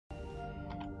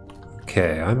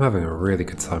Okay, I'm having a really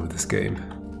good time with this game.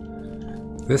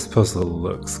 This puzzle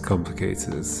looks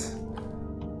complicated.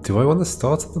 Do I want to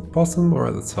start at the bottom or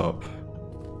at the top?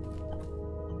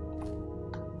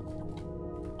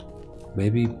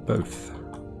 Maybe both.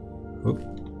 Oop.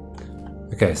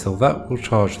 Okay, so that will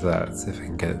charge that if I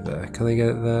can get it there. Can I get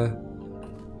it there?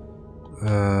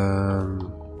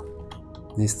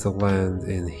 Needs to land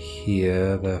in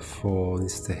here, therefore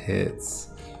needs to hit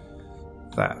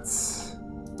that.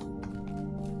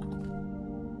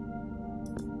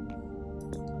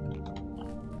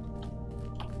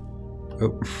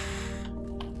 Oh,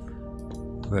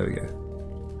 there we go.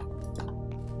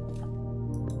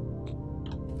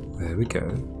 There we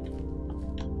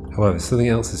go. However, something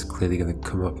else is clearly going to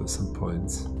come up at some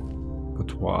point.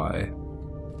 But why?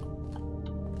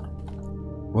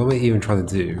 What am I even trying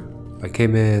to do? I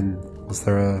came in. Was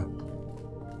there a...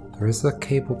 There is a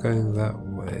cable going that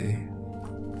way.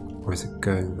 Or is it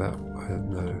going that way? I don't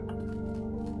know.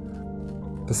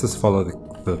 Let's just follow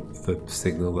the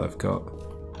signal that I've got.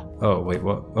 Oh, wait,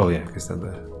 what? Oh yeah, it goes down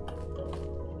there.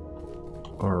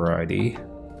 Alrighty.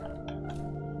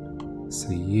 So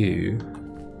you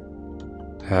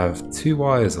have two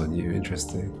wires on you,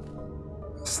 interesting.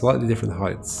 Slightly different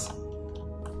heights.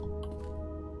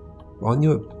 Aren't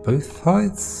you at both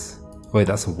heights? Wait,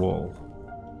 that's a wall.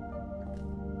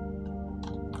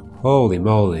 Holy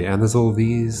moly, and there's all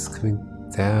these coming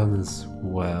down as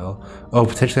well. Oh,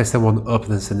 potentially I send one up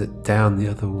and then send it down the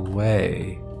other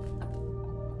way.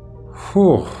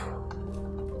 Whew.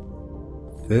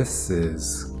 This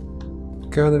is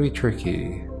gonna be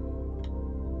tricky.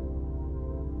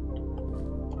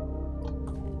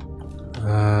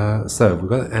 So we've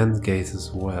got an AND gate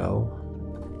as well.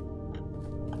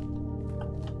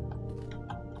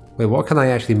 Wait, what can I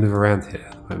actually move around here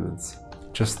at the moment?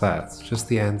 Just that, just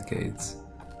the AND gates.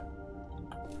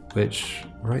 Which,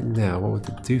 right now, what would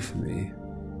it do for me?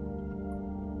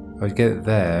 I would get it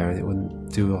there and it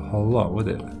wouldn't do a whole lot, would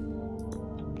it?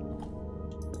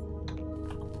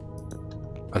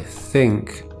 I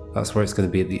think that's where it's going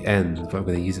to be at the end, but I'm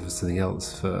going to use it for something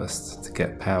else first to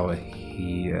get power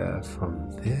here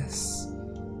from this.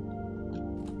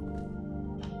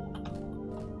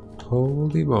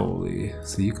 Holy moly.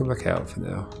 So you come back out for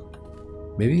now.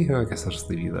 Maybe, I guess I'll just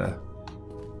leave you there.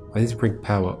 I need to bring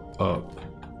power up.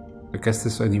 I guess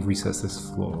this only resets this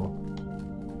floor.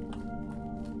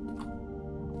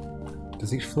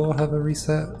 Does each floor have a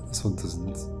reset? This one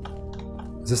doesn't.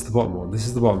 Is this the bottom one? This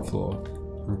is the bottom floor.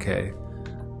 Okay.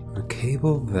 A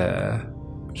cable there,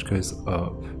 which goes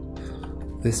up.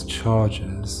 This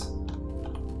charges.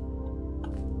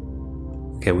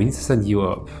 Okay, we need to send you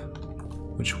up.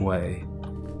 Which way?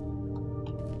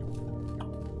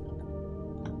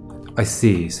 I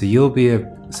see. So you'll be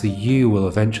a. So you will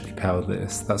eventually power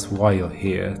this. That's why you're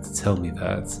here, to tell me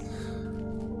that.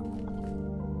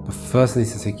 But first, I need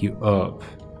to take you up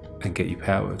and get you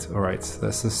powered. All right.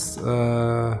 Let's just.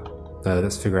 No,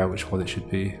 let's figure out which one it should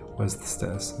be. Where's the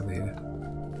stairs? Over here.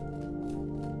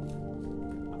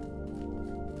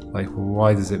 Like,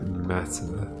 why does it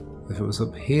matter? If it was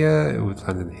up here, it would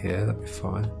land in here. That'd be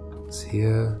fine. If it was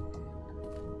here.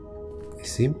 They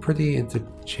seem pretty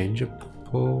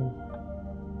interchangeable.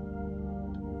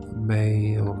 That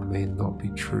may or may not be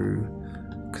true.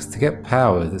 Because to get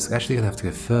powered, it's actually going to have to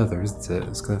go further, isn't it?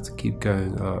 It's going to have to keep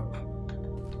going up.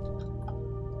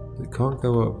 It can't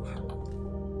go up.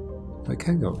 It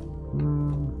can go.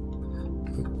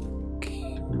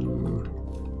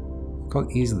 It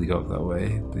can't easily go up that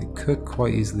way, but it could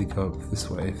quite easily go up this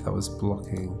way if that was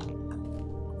blocking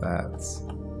that.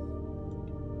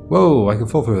 Whoa, I can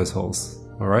fall through those holes.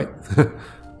 Alright.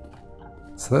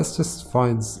 So let's just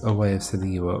find a way of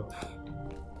sending you up.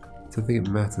 I don't think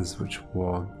it matters which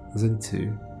one. There's only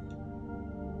two.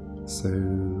 So,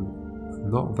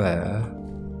 not there.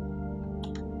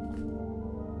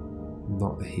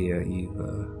 Not here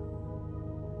either.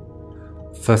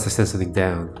 First I send something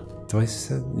down. Do I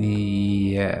send...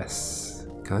 Yes.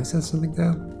 Can I send something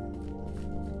down?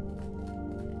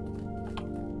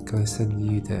 Can I send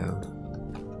you down?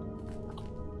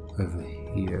 Over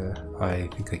here. I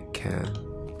think I can.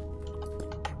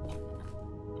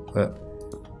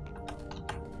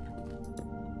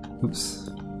 Oops.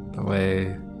 That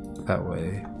way. That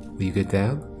way. Will you go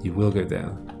down? You will go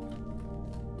down.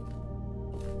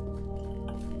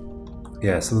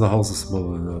 Yeah, some of the holes are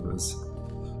smaller than others,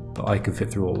 but I can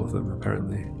fit through all of them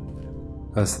apparently.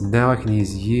 So now I can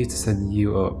use you to send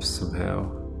you up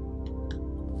somehow.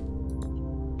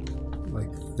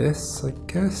 Like this, I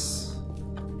guess?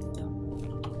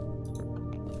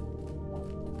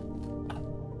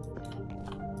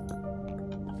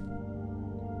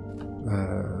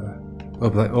 Oh,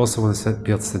 but I also want to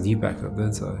be able to send you back up,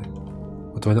 don't I?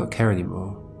 Or do I not care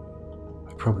anymore?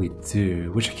 I probably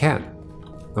do, which I can.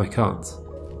 No, I can't.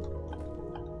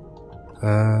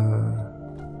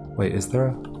 Wait, is there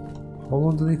a hole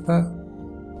underneath that?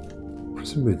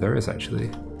 Presumably there is, actually.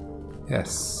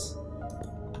 Yes.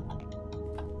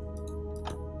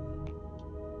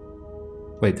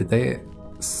 Wait, did they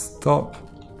stop?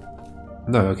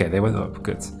 No, okay, they went up,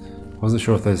 good. I wasn't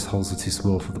sure if those holes were too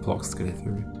small for the blocks to go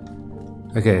through.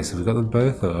 Okay, so we've got them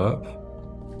both up.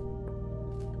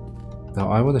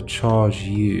 Now I want to charge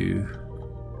you.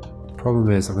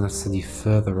 Problem is, I'm going to have to send you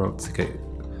further up to get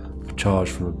a charge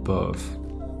from above.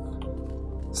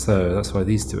 So that's why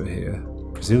these two are here.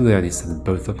 Presumably I need to send them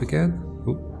both up again.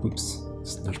 Oops,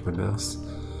 just nudged my mouse.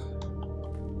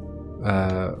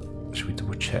 Should we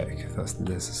double check if that's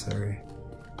necessary?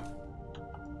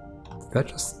 Did that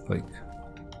just like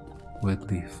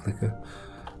weirdly flicker?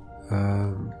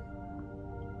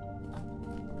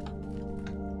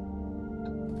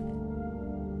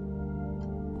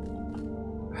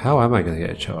 How am I going to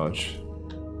get a charge?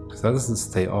 Because that doesn't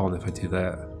stay on if I do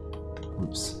that.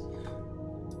 Oops.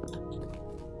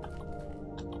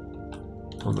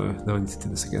 Oh no, now I need to do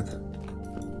this again.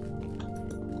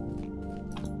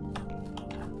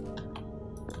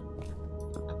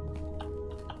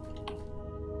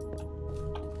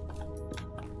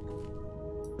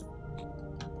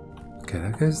 Okay,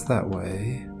 that goes that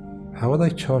way. How would I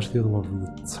charge the other one from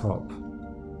the top?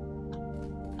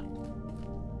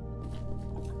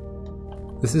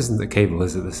 This isn't a cable,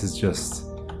 is it? This is just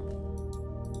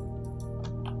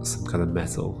some kind of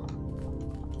metal.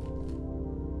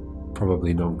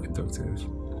 Probably non-conductive.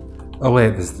 Oh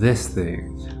wait, there's this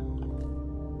thing.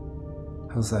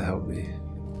 How does that help me?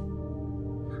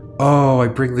 Oh, I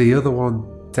bring the other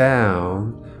one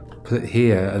down, put it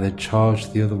here, and then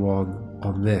charge the other one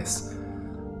on this.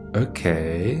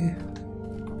 Okay.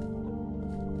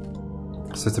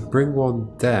 So to bring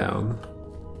one down,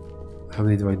 how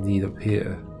many do I need up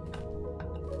here?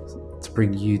 To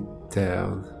bring you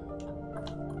down,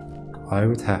 I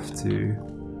would have to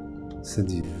send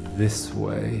you this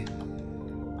way.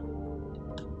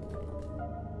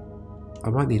 I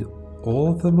might need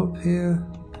all of them up here.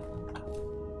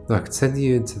 No, I could send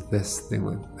you into this thing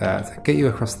like that. Get you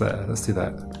across there. Let's do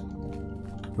that.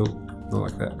 Oh, not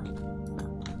like that.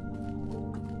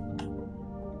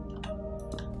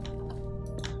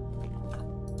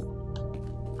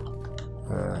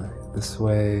 This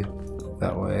way,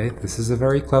 that way. This is a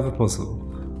very clever puzzle.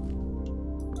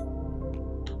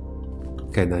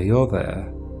 Okay, now you're there.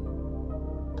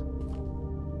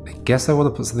 I guess I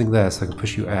want to put something there so I can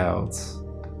push you out.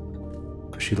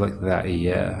 Push you like that.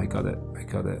 Yeah, I got it. I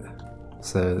got it.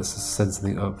 So let's just send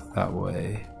something up that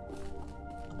way.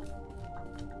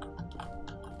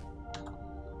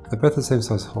 They're both the same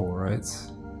size hole, right? So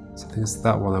I think it's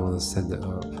that one I want to send it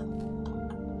up.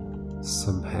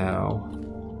 Somehow.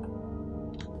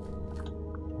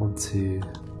 1, 2,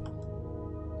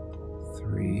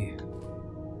 3.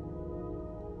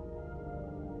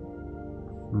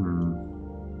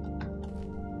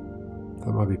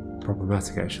 That might be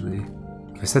problematic actually.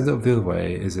 If I send it up the other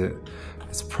way, is it?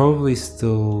 It's probably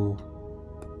still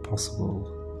possible.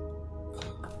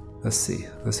 Let's see.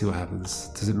 Let's see what happens.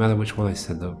 Does it matter which one I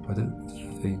send up? I don't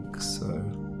think so.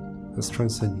 Let's try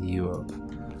and send you up.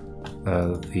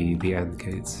 The AND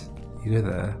gates. You go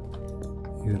there.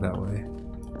 You go that way.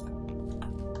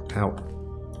 Ow.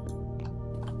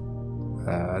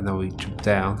 Now we jump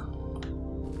down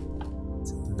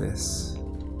to this.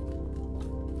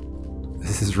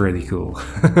 This is really cool.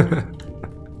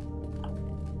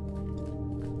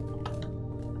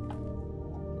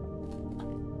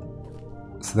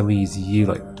 So then we use you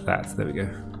like that. There we go.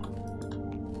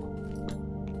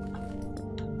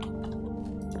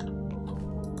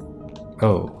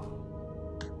 Oh.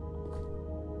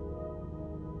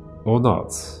 Or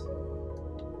not.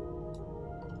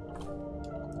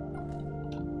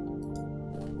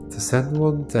 To send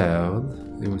one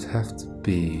down, it would have to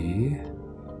be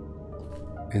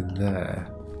in there,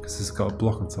 because it's got a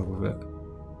block on top of it.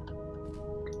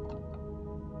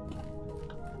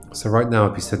 So right now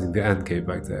I'd be sending the AND gate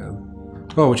back down.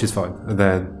 Oh, which is fine. And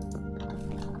then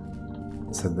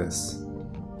send this.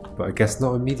 But I guess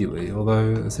not immediately,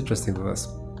 although it's interesting that that's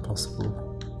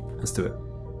possible. Let's do it.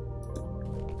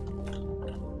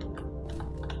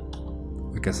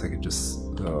 I guess I can just...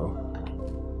 oh.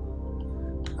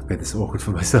 I've made this awkward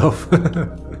for myself.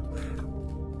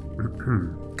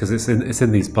 Because it's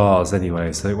in these bars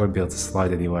anyway, so it won't be able to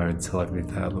slide anywhere until I've moved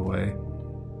that out of the way.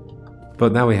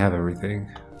 But now we have everything.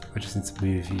 I just need to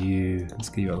move you. Let's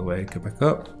get you out of the way. Go back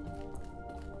up.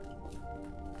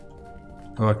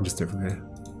 Oh, I can just do it from here.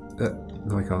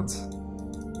 No, I can't.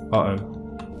 Uh-oh.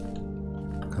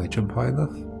 Can I jump high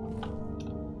enough?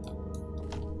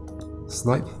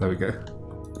 Snipe? There we go.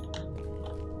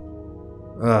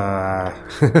 Ah,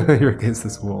 you're against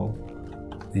this wall.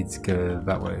 Need to go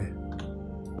that way.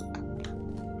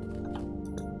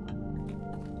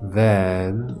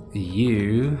 Then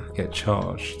you get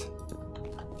charged.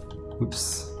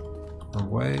 Oops.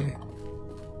 Wrong way.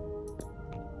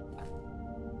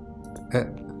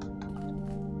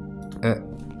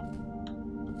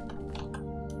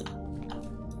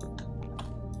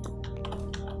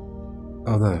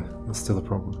 Oh no, that's still a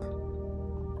problem.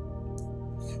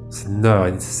 So no,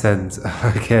 I need to send...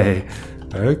 Okay.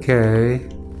 Okay.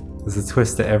 There's a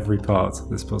twist to every part of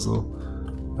this puzzle.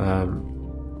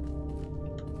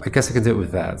 I guess I can do it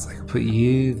with that. I can put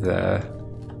you there.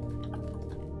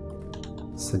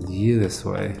 Send you this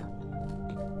way.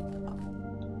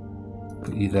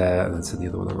 Put you there and then send the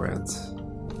other one around.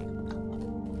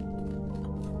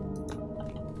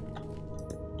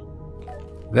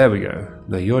 There we go.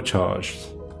 Now you're charged.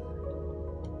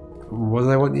 What do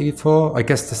I want you for? I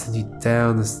guess to send you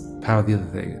down and power the other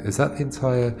thing. Is that the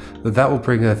entire... That will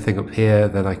bring a thing up here,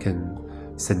 then I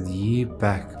can send you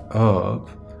back up.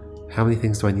 How many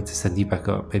things do I need to send you back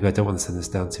up? Maybe I don't want to send this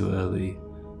down too early.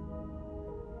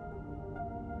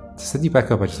 To send you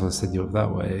back up, I just want to send you up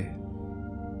that way.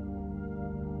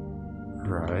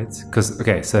 Right. Because,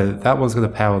 okay, so that one's going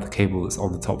to power the cable that's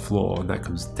on the top floor, and that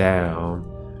comes down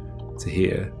to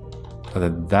here. And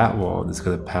then that one is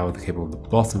going to power the cable on the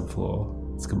bottom floor.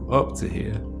 It's come up to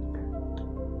here.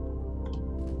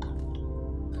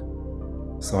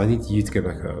 So I need you to go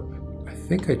back up. I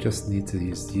think I just need to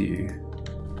use you.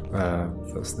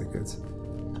 That's not good.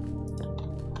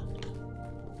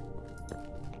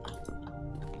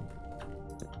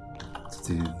 To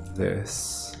do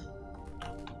this.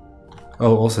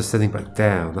 Oh, also sending back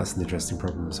down. That's an interesting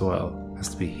problem as well. It has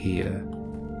to be here.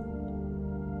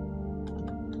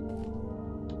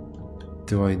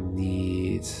 Do I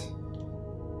need...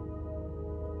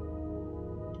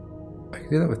 I can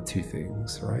do that with two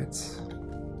things, right?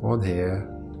 One here.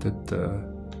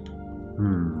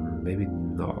 Maybe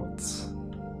not.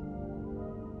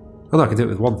 Oh no, I can do it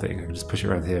with one thing. I can just push it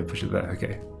around here and push it there.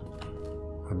 Okay.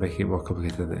 I'm making it more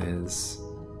complicated than it is,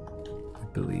 I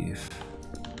believe.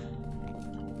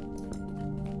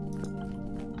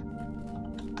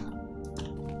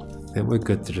 I think we're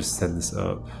good to just send this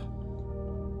up.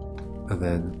 And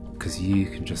then, because you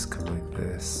can just come like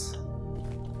this.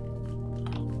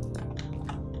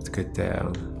 To go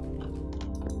down.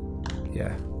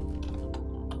 Yeah.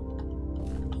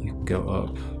 You can go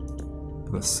up.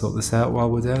 Let's sort this out while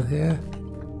we're down here.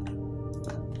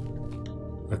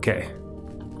 Okay.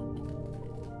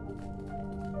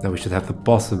 Now we should have the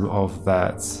bottom of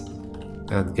that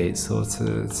AND gate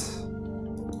sorted.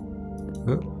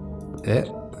 Oh, yeah,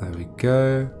 there we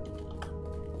go.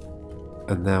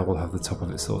 And now we'll have the top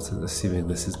of it sorted, assuming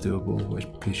this is doable, which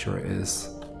I'm pretty sure it is.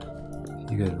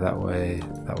 You go that way,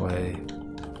 that way,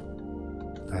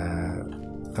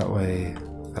 that way,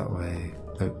 that way,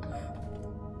 nope.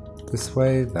 This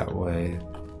way, that way,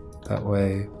 that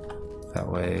way, that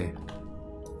way,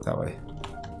 that way.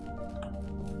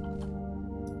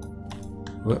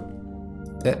 Whoop.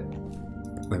 Yeah,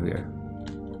 there we go.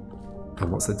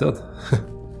 And what's it done?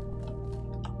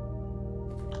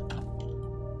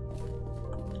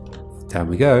 Down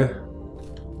we go.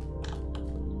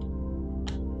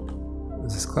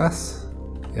 Is this glass?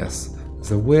 Yes.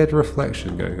 There's a weird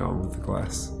reflection going on with the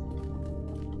glass.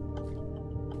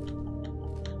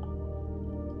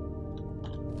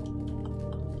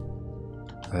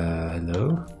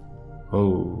 Hello?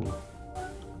 Oh.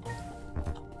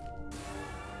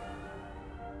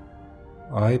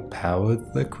 I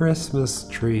powered the Christmas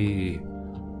tree.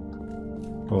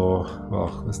 Or,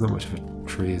 well, there's not much of a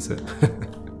tree, is it?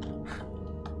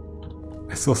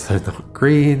 It's also not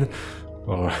green,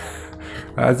 or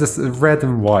just red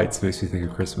and white makes me think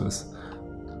of Christmas.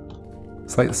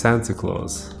 It's like Santa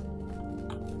Claus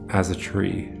as a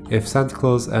tree. If Santa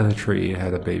Claus and a tree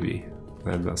had a baby,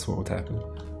 then that's what would happen.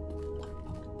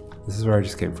 This is where I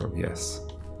just came from, yes.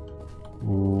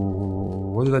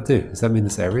 Ooh, what did that do? Does that mean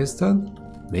this area is done?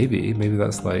 Maybe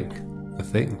that's like the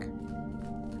thing.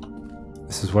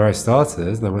 This is where I started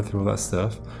and I went through all that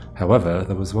stuff. However,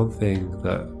 there was one thing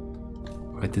that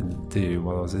I didn't do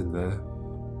while I was in there.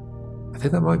 I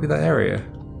think that might be that area.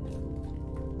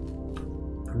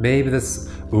 Maybe this...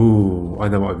 Ooh, I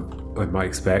know what I might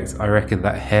expect. I reckon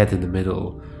that head in the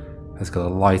middle has got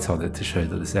a light on it to show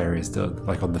that this area is done.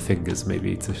 Like on the fingers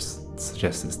maybe, to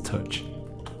suggest it's touch.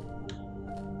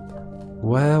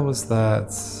 Where was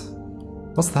that?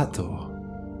 What's that door?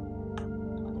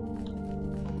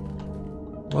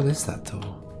 What is that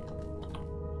door?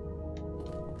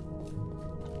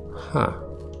 Huh.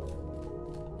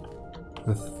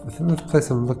 I think the place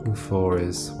I'm looking for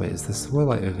is... Wait, is there somewhere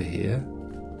like over here?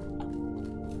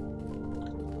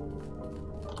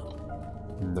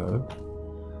 No.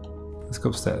 Let's go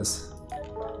upstairs.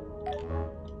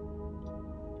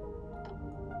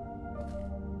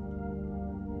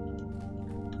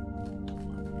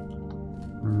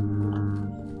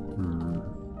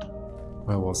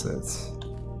 Where was it?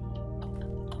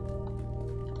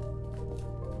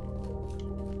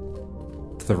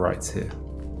 To the right here.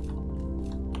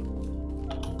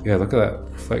 Yeah, look at that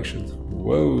reflection.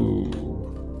 Whoa.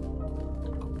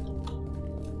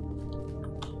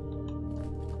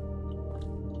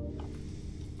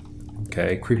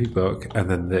 Okay, creepy book, and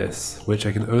then this, which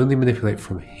I can only manipulate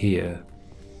from here.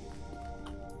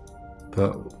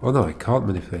 But, oh no, I can't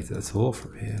manipulate it at all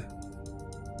from here.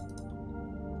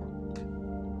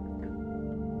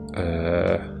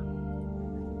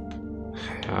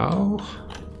 How?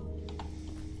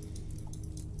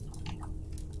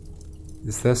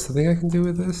 Is there something I can do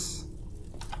with this?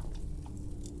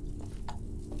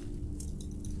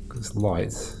 It's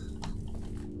light.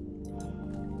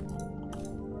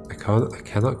 I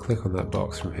cannot click on that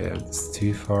box from here. It's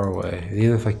too far away. And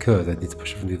even if I could, I'd need to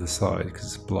push it from the other side because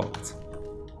it's blocked.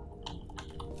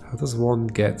 How does one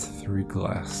get through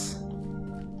glass?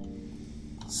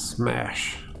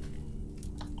 Smash.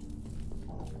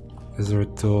 Is there a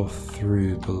door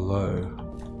through below?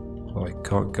 Well, I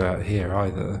can't go out here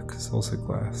either, because it's also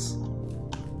glass.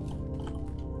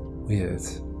 Weird.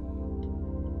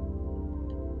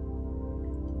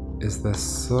 Is there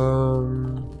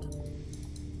some...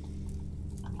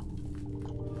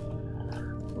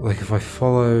 Like if I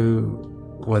follow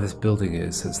where this building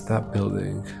is, it's that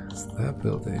building, it's that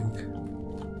building.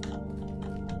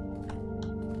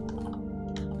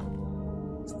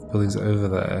 The building's over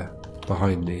there,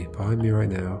 behind me right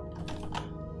now.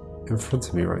 In front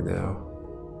of me right now.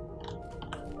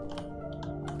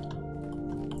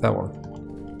 That one.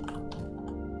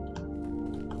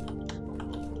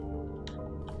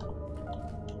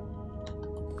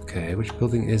 Okay, which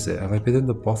building is it? Have I been in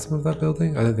the bottom of that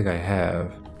building? I don't think I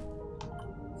have.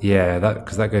 Yeah,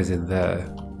 because that goes in there.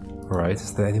 Alright,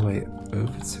 is there any way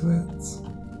over to it?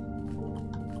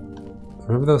 I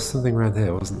remember there was something around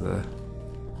here, wasn't there?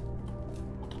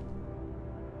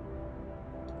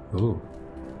 Ooh.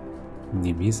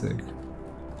 New music.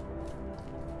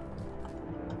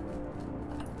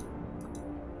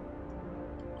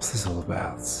 What's this all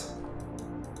about?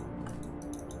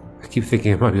 I keep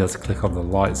thinking I might be able to click on the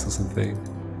lights or something.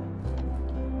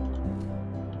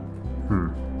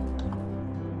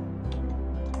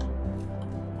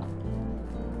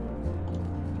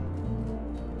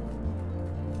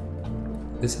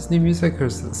 Is this new music or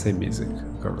is it the same music?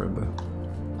 I can't remember.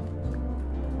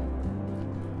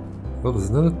 Well,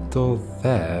 there's another door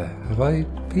there. Have I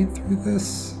been through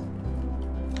this?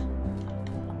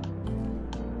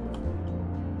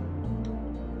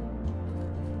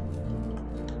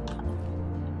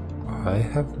 I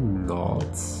have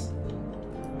not.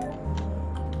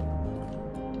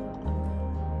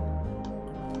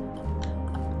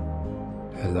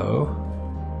 Hello?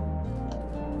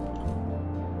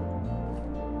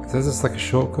 Is there just like a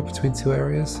shortcut between two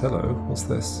areas? Hello, what's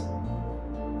this?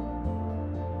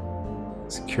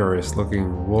 It's curious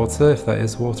looking water, if that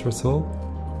is water at all.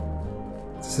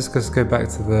 Does this just go back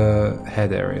to the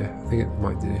head area? I think it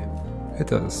might do. It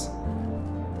does.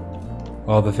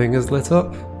 Oh, the thing is lit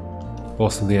up?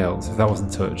 Or something else, if that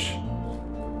wasn't touch.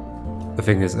 The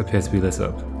fingers appear to be lit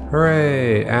up.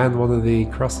 Hooray! And one of the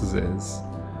crosses is.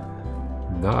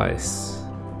 Nice.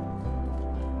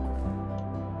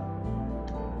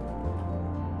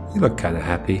 You look kind of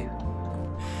happy.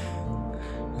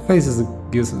 Your face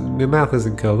isn't, your mouth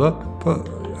isn't curled up, but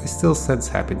I still sense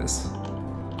happiness.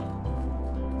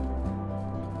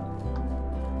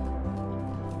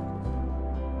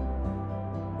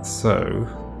 So,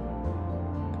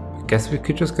 I guess we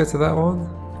could just go to that one.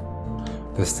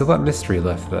 There's still that mystery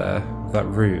left there, that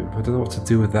room. I don't know what to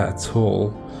do with that at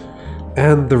all.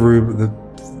 And the room,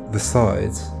 the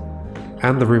sides.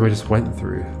 And the room I just went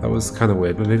through. That was kind of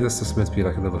weird, but maybe that's just meant to be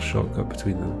like a little shortcut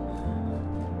between them.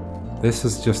 This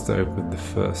is just to open the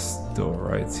first door,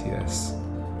 right? Yes.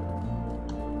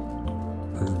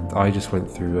 And I just went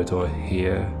through a door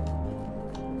here.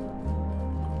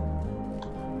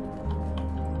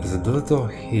 There's another door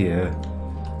here.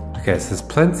 Okay, so there's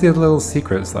plenty of little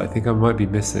secrets that I think I might be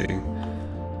missing.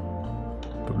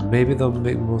 But maybe they'll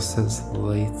make more sense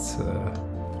later.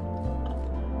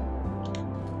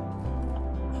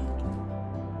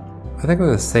 I think I'm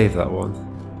going to save that one.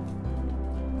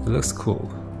 It looks cool.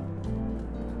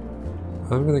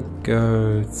 I'm going to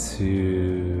go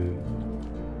to...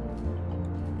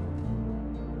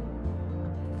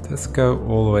 Let's go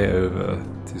all the way over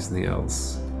to something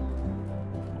else.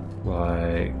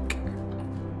 Like...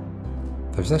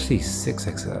 There's actually 6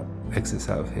 exits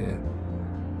out of here.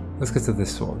 Let's go to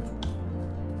this one.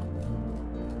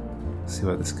 See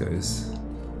where this goes.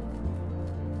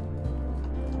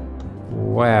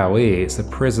 Wowee, it's a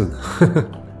prison.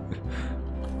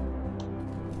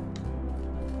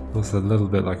 Looks a little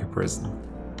bit like a prison.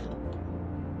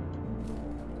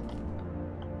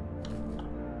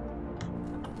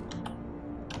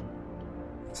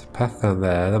 There's a path down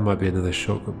there. That might be another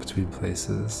shortcut between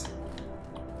places.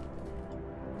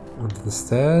 Under the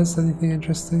stairs, anything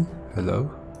interesting? Hello?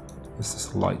 There's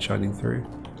just light shining through.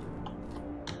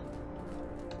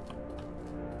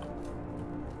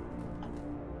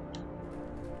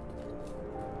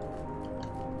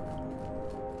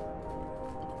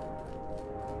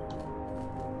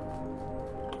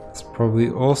 There's probably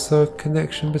also a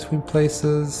connection between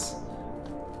places.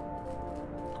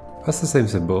 That's the same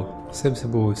symbol. Same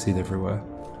symbol we've seen everywhere.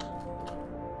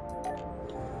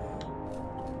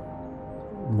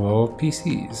 More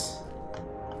PCs.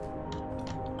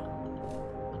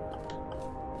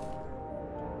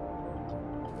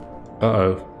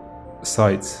 Uh-oh.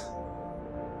 Sights.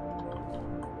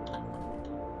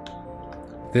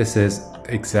 This is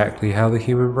exactly how the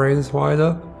human brain is wired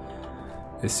up.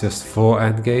 It's just 4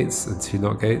 AND gates and 2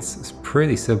 NOT gates. It's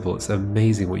pretty simple. It's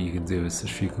amazing what you can do with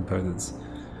such few components.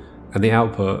 And the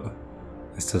output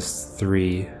is just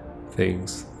 3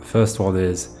 things. The first one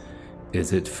is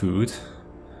it food?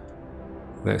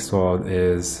 Next one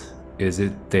is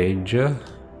it danger?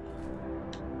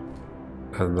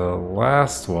 And the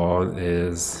last one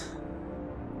is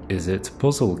it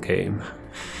puzzle game?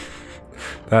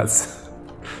 That's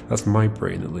my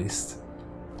brain at least.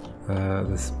 There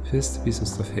appears to be some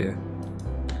stuff here.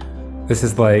 This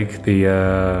is like the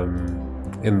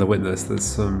in The Witness. There's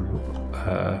some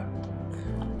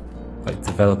like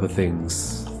developer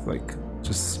things like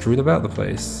just strewn about the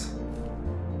place,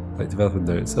 like developer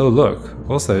notes. Oh look,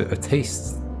 also a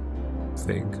taste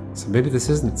thing. So maybe this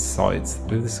isn't sides.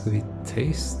 Maybe this is gonna be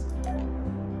taste.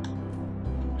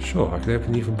 Sure, I can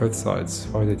open you from both sides.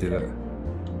 Why would they do that?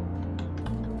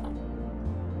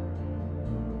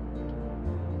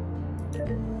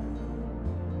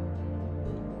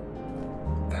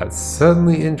 That's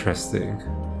certainly interesting.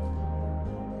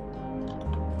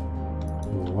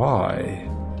 Why?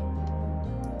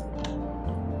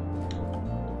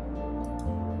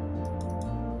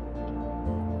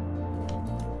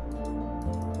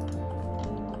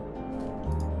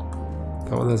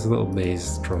 That one has a little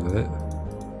maze drawn in it.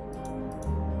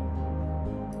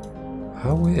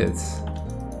 How weird.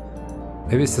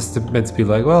 Maybe it's just meant to be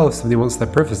like, well, if somebody wants their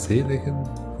privacy, they can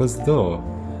close the door.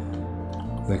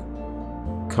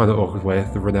 Kind of awkward way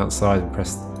to run outside and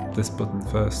press this button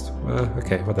first.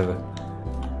 Okay, whatever.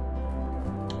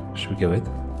 Should we go in?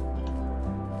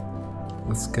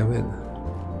 Let's go in.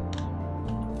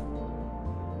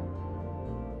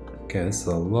 Okay, this is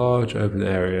a large open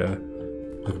area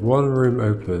with one room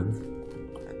open,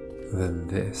 and then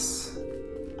this,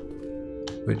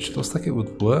 which looks like it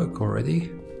would work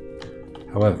already.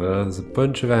 However, there's a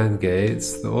bunch of AND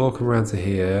gates that all come around to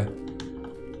here.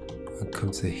 And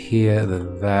come to here and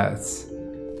then that.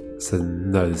 So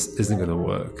no, this isn't going to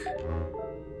work.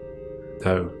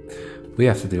 No, we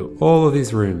have to do all of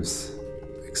these rooms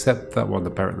except that one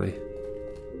apparently.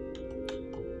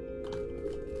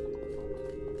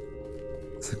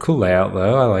 It's a cool layout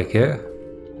though, I like it.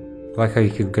 I like how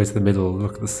you can go to the middle,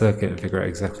 look at the circuit and figure out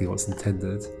exactly what's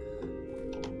intended.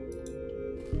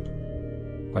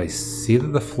 I see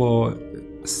that the floor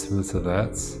is similar to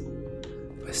that.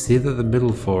 I see that the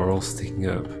middle 4 are all sticking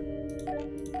up.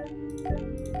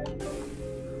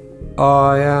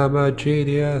 I am a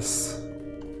genius!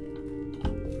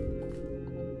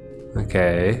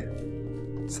 Okay.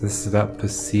 So this is about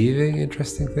perceiving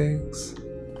interesting things?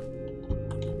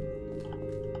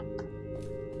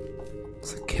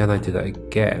 So can I do that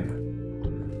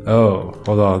again? Oh,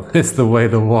 hold on. It's the way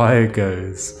the wire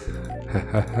goes. Ha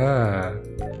ha ha.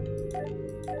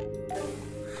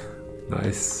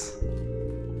 Nice.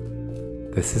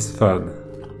 This is fun.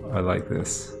 I like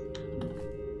this.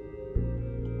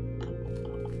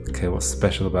 Okay, what's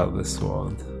special about this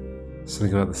one?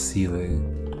 Something about the ceiling.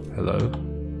 Hello?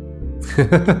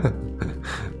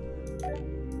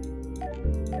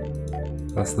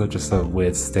 That's not just a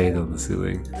weird stain on the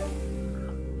ceiling.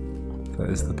 That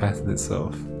is the pattern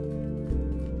itself.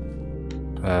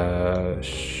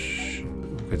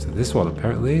 Go to this one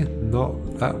apparently, not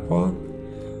that one.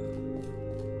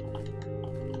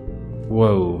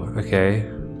 Whoa, okay.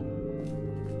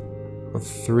 Got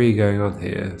 3 going on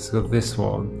here. So we've got this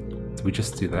one. Did we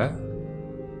just do that?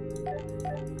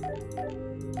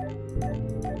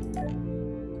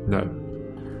 No.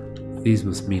 These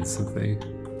must mean something.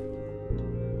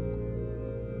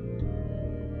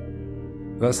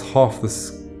 That's half the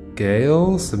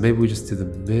scale, so maybe we just do the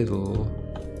middle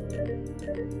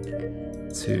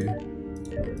 2.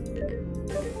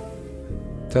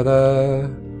 Ta-da!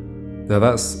 Now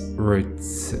that's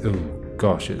oh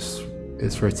gosh,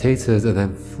 it's rotated and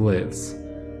then flipped.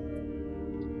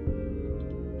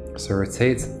 So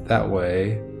rotate that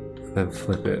way, and then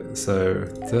flip it. So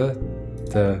da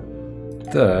da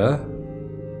da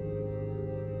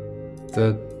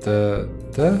da da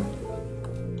da.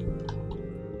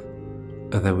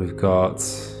 And then we've got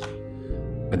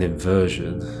an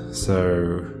inversion.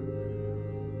 So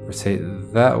rotate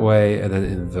that way and then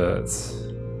invert.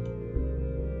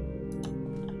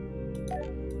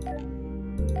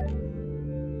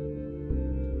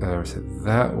 Rotate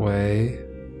that way.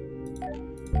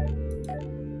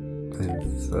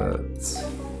 Invert.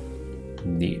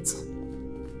 Neat.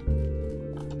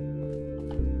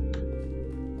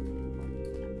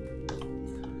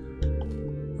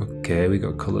 Okay, we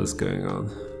got colors going on.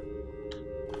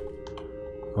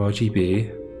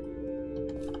 RGB.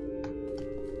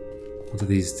 What do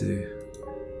these do?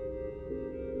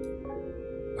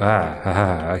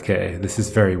 Haha, okay, this is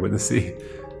very witnessy.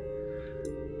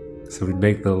 So we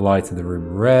make the light in the room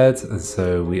red, and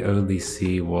so we only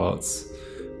see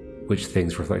which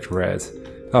things reflect red.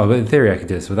 Oh, but in theory I can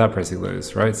do this without pressing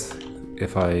those, right?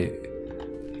 If I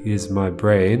use my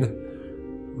brain,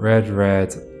 red,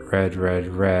 red, red, red,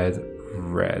 red,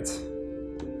 red.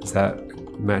 Does that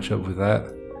match up with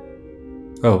that?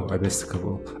 Oh, I missed a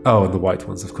couple. Oh, and the white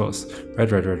ones, of course.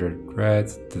 Red, red, red, red,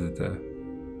 red, da da da.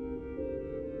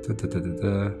 Da da da da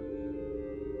da.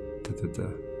 Da da da.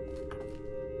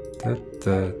 Da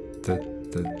da da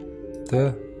da da.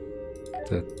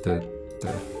 Da da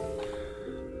da.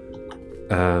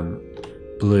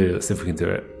 Blue, let's see if we can do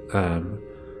it.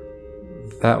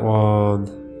 That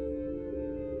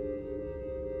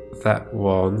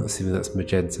one, assuming that's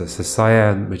magenta. So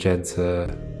cyan, magenta,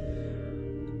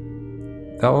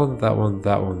 that one, that one,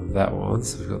 that one, that one.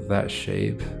 So we've got that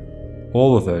shape.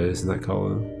 All of those in that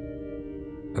column.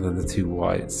 And then the 2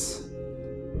 whites.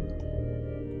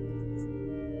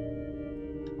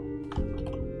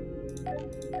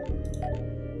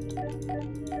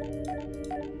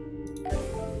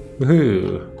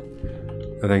 Woohoo!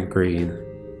 And then green.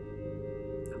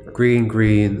 Green,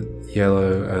 green,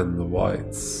 yellow, and the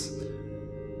whites.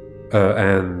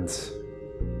 And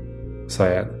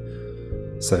cyan.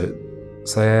 So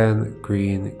cyan,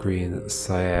 green, green,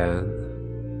 cyan.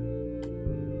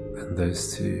 And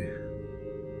those 2.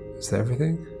 Is that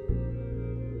everything?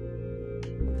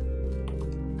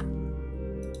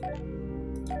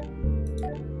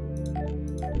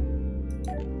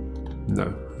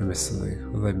 No, I missed something.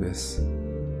 What did I miss?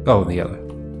 Oh, and the yellow.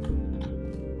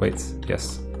 Wait,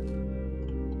 yes.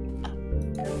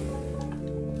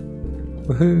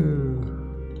 Woohoo!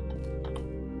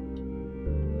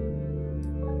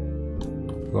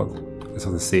 Hold on, it's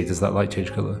on the C. Does that light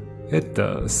change colour? It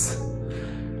does.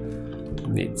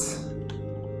 Neat.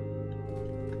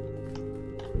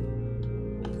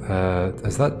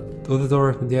 Has that other door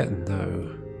opened yet?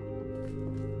 No.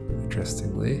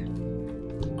 Interestingly.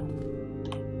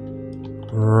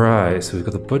 Right, so we've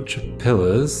got a bunch of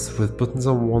pillars with buttons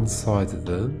on one side of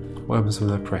them. What happens when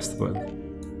I press the button?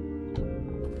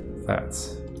 That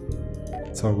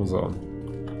toggles on.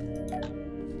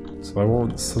 So I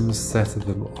want some set of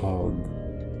them on.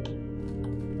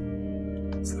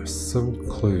 So there's some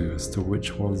clue as to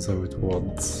which ones I would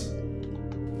want.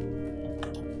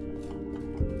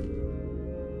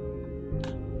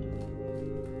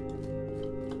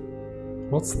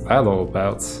 What's that all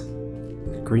about?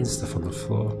 Green stuff on the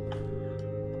floor.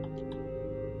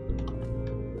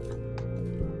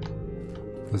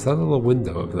 There's that little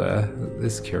window up there. That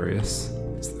is curious.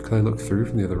 Can I look through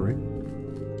from the other room?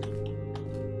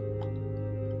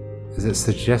 Is it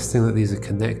suggesting that these are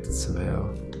connected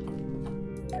somehow?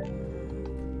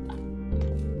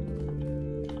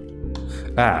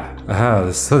 Aha,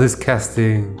 the sun is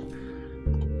casting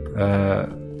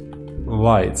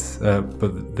light,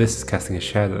 but this is casting a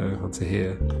shadow onto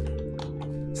here.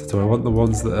 So do I want the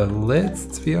ones that are lit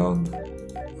to be on?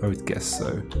 I would guess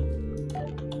so.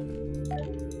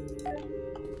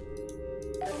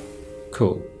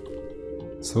 Cool.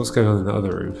 So what's going on in the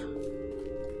other room?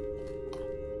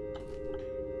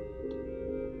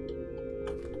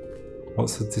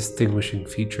 What's the distinguishing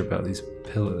feature about these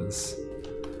pillars?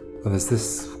 Oh, there's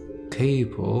this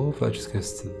cable that just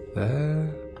goes to there.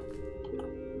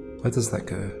 Where does that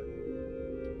go?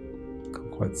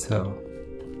 Can't quite tell.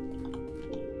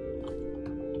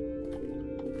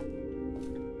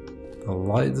 The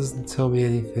light doesn't tell me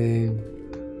anything.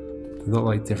 They're not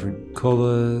like different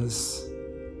colours.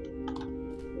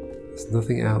 There's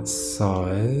nothing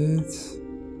outside.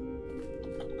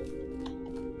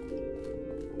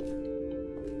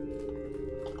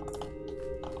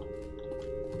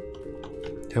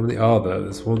 How many are there?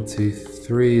 There's 1, 2,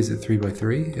 3. Is it 3 by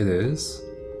 3? It is.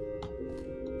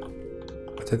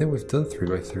 I don't think we've done 3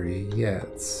 by 3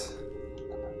 yet. Is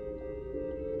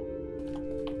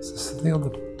there something on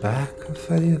the back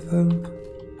of any of them?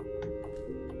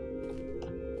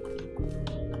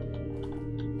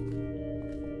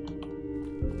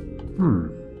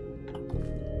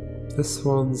 This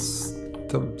one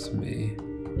stumped me.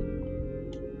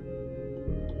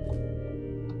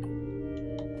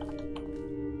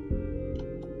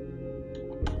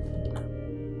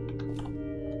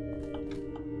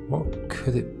 What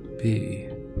could it be?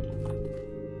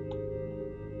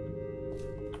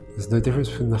 There's no difference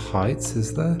between the heights,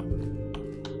 is there?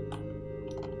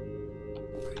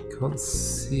 I can't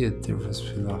see a difference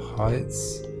between the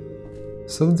heights.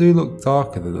 Some do look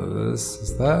darker than others.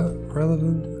 Is that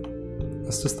relevant?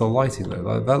 That's just the lighting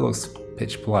though. That looks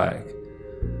pitch black.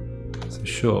 So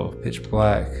sure, pitch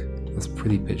black. That's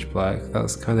pretty pitch black.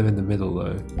 That's kind of in the middle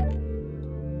though.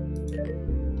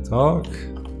 Dark?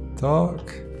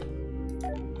 Dark?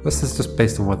 This is just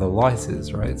based on where the light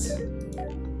is, right?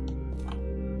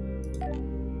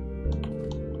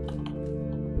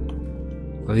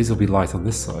 Well, these will be light on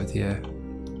this side, yeah.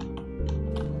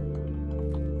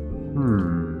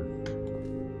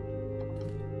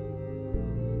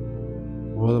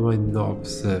 What am I not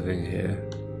observing here?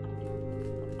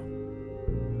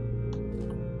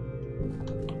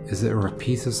 Is it a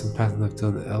repeat of some pattern I've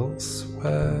done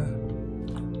elsewhere?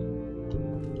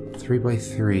 3 by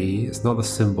 3. It's not the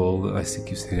symbol that I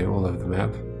keep seeing it all over the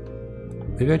map.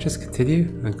 Maybe I just continue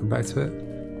and come back to it.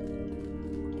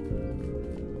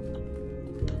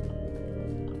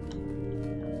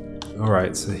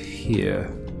 Alright, so here.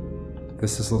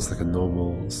 This just looks like a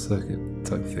normal circuit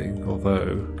type thing,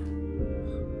 although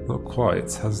not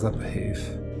quite. How does that behave?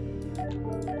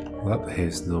 Well, that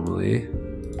behaves normally.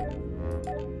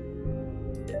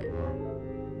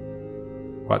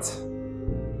 What?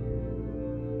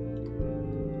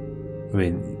 I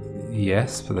mean,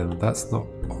 yes, but then that's not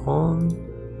on.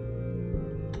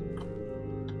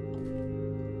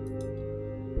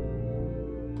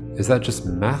 Is that just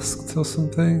masked or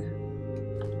something?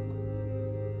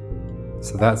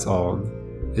 So that's on.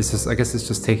 It's just, I guess it's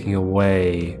just taking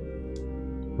away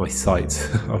my sight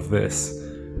of this.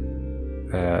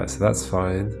 So that's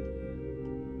fine.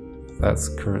 That's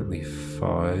currently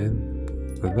fine.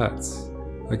 And that's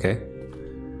okay.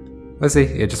 Let's see.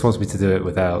 It just wants me to do it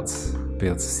without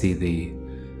being able to see the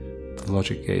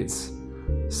logic gates.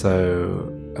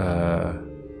 So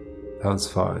that one's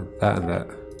fine. That and that.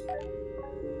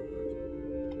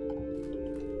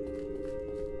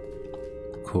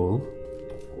 Cool.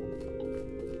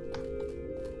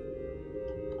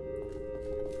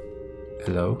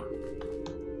 Hello.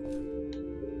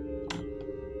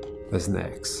 There's an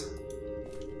X.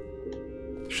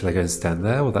 Should I go and stand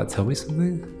there? Will that tell me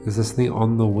something? Is there something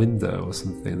on the window or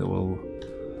something that will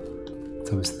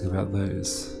tell me something about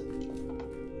those?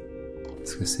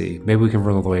 Let's go see. Maybe we can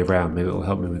run all the way around. Maybe it'll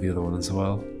help me with the other one as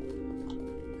well.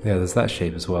 Yeah, there's that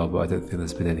shape as well, but I don't think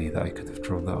there's been any that I could have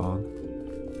drawn that on.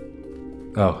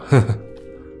 Oh.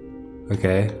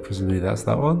 Okay, presumably that's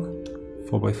that one.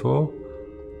 4x4.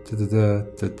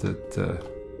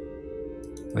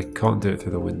 I can't do it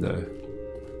through the window.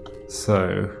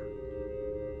 So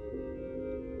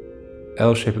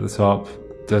L shape at the top.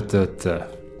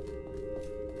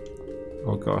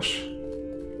 Oh gosh.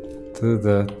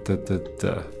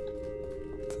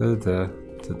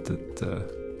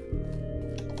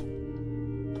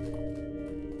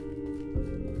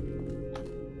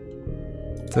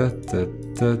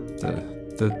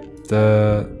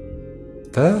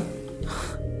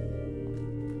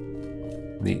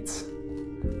 Neat.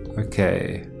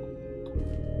 Okay.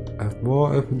 I've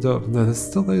more opened up. No, there's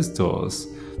still those doors.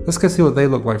 Let's go see what they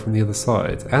look like from the other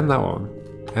side. And that one.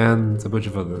 And a bunch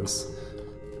of others.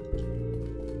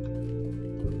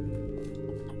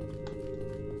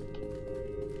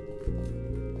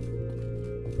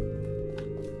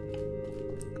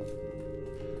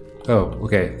 Oh,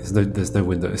 okay. There's no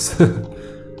windows.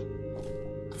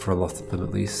 For a lot of them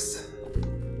at least.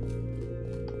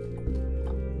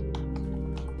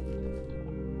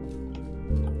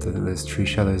 Don't think those tree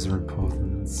shadows are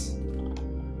important.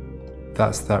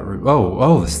 That's that room.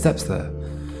 Oh, the steps there.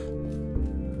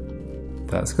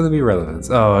 That's going to be relevant.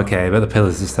 Oh, okay, but the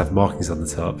pillars just have markings on the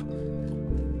top.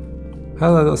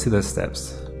 How did I not see those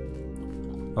steps?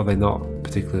 Are they not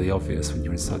particularly obvious when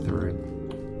you're inside the room?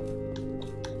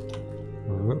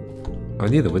 I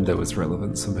knew the window was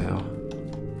relevant somehow.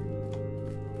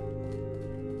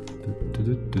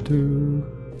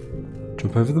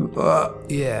 Jump over them.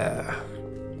 Yeah.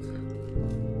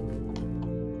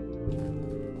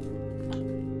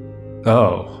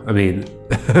 Oh, I mean,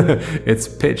 it's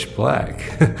pitch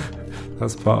black.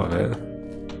 That's part of it.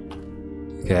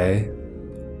 Okay.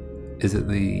 Is it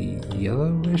the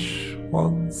yellowish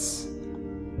ones?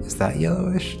 Is that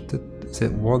yellowish? Is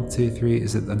it 1, 2, 3?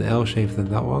 Is it an L shape than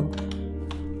that one?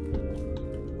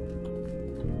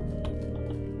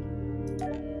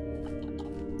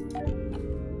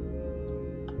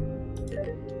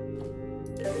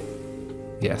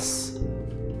 Yes.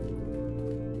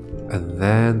 And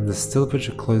then there's still a bunch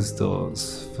of closed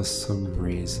doors for some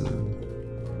reason.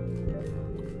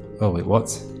 Oh wait, what?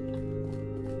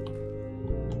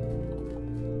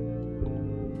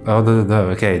 Oh no,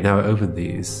 okay, now I open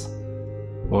these.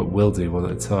 Or it will do one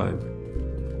at a time.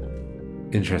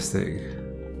 Interesting.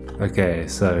 Okay,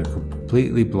 so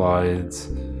completely blind.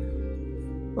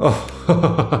 Oh,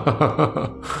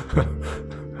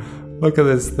 look at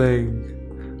this thing.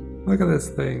 Look at this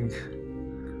thing.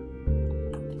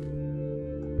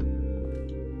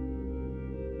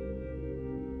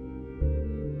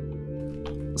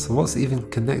 So what's even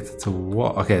connected to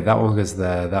what? Okay, that one goes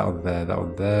there, that one there, that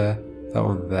one there, that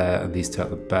one there, and these two at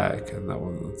the back, and that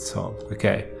one at the top.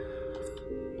 Okay.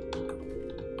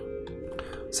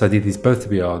 So I need these both to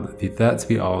be on, I need that to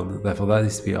be on, therefore that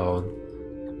needs to be on,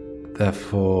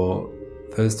 therefore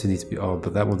those two need to be on,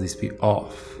 but that one needs to be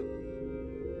off.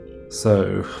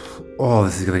 So, oh,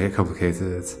 this is going to get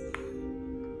complicated.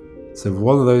 So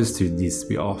one of those two needs to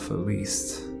be off at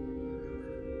least.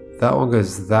 That one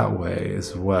goes that way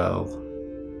as well.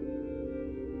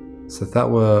 So if that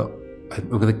were, I'm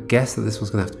going to guess that this one's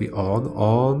going to have to be on,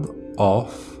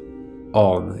 off,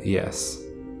 on, yes.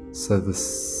 So the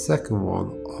second one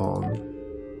on.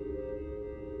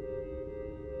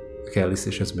 Okay, at least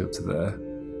it shows me up to there.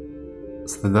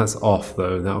 So then that's off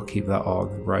though, and that'll keep that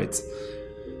on, right.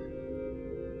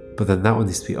 But then that one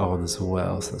needs to be on as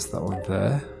well, so that's that one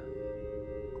there.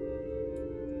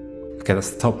 Okay, that's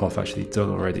the top half actually done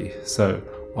already. So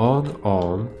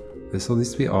on, this one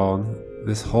needs to be on,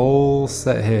 this whole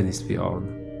set here needs to be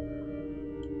on.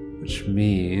 Which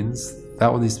means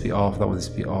that one needs to be off, that one needs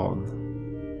to be on.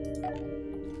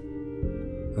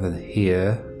 And then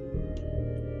here,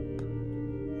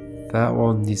 that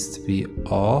one needs to be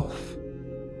off,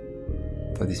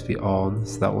 that needs to be on,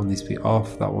 so that one needs to be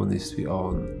off, that one needs to be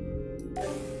on.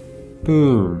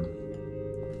 Boom.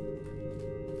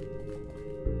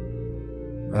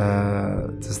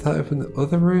 Does that open the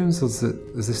other rooms, or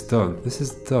is this done? This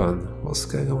is done. What's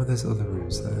going on with those other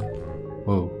rooms then?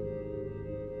 Whoa.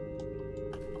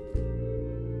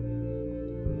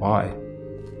 Why?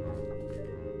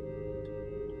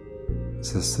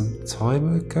 Is there some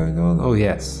timer going on? Oh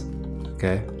yes.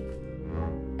 Okay.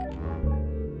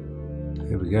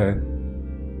 Here we go.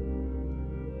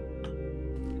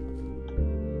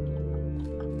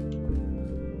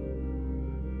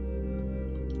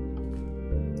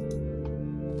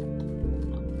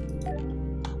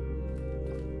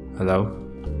 Hello?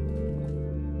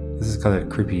 This is kind of a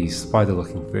creepy spider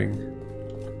looking thing.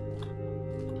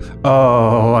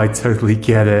 Oh, I totally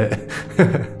get it.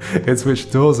 It's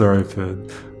which doors are open.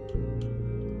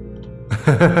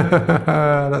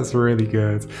 That's really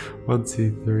good. 1,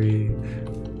 2, 3.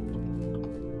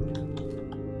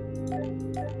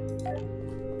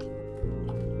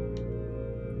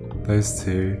 Those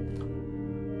two.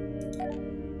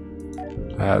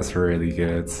 That's really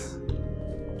good.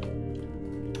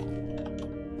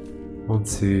 1,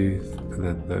 2, and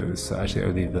then those. So actually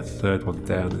only the third one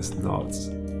down is not.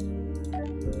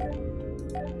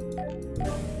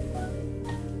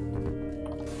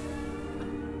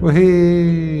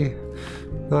 Whee!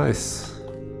 Nice.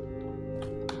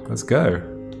 Let's go.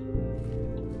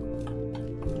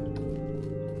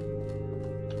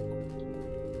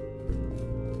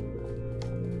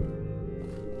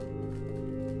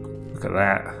 Look at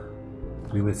that.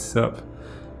 We lit this up.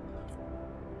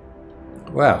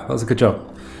 Wow, that was a good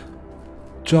job.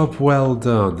 Job well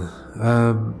done.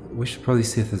 We should probably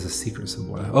see if there's a secret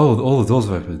somewhere. Oh, all the doors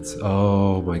have opened.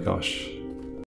 Oh my gosh.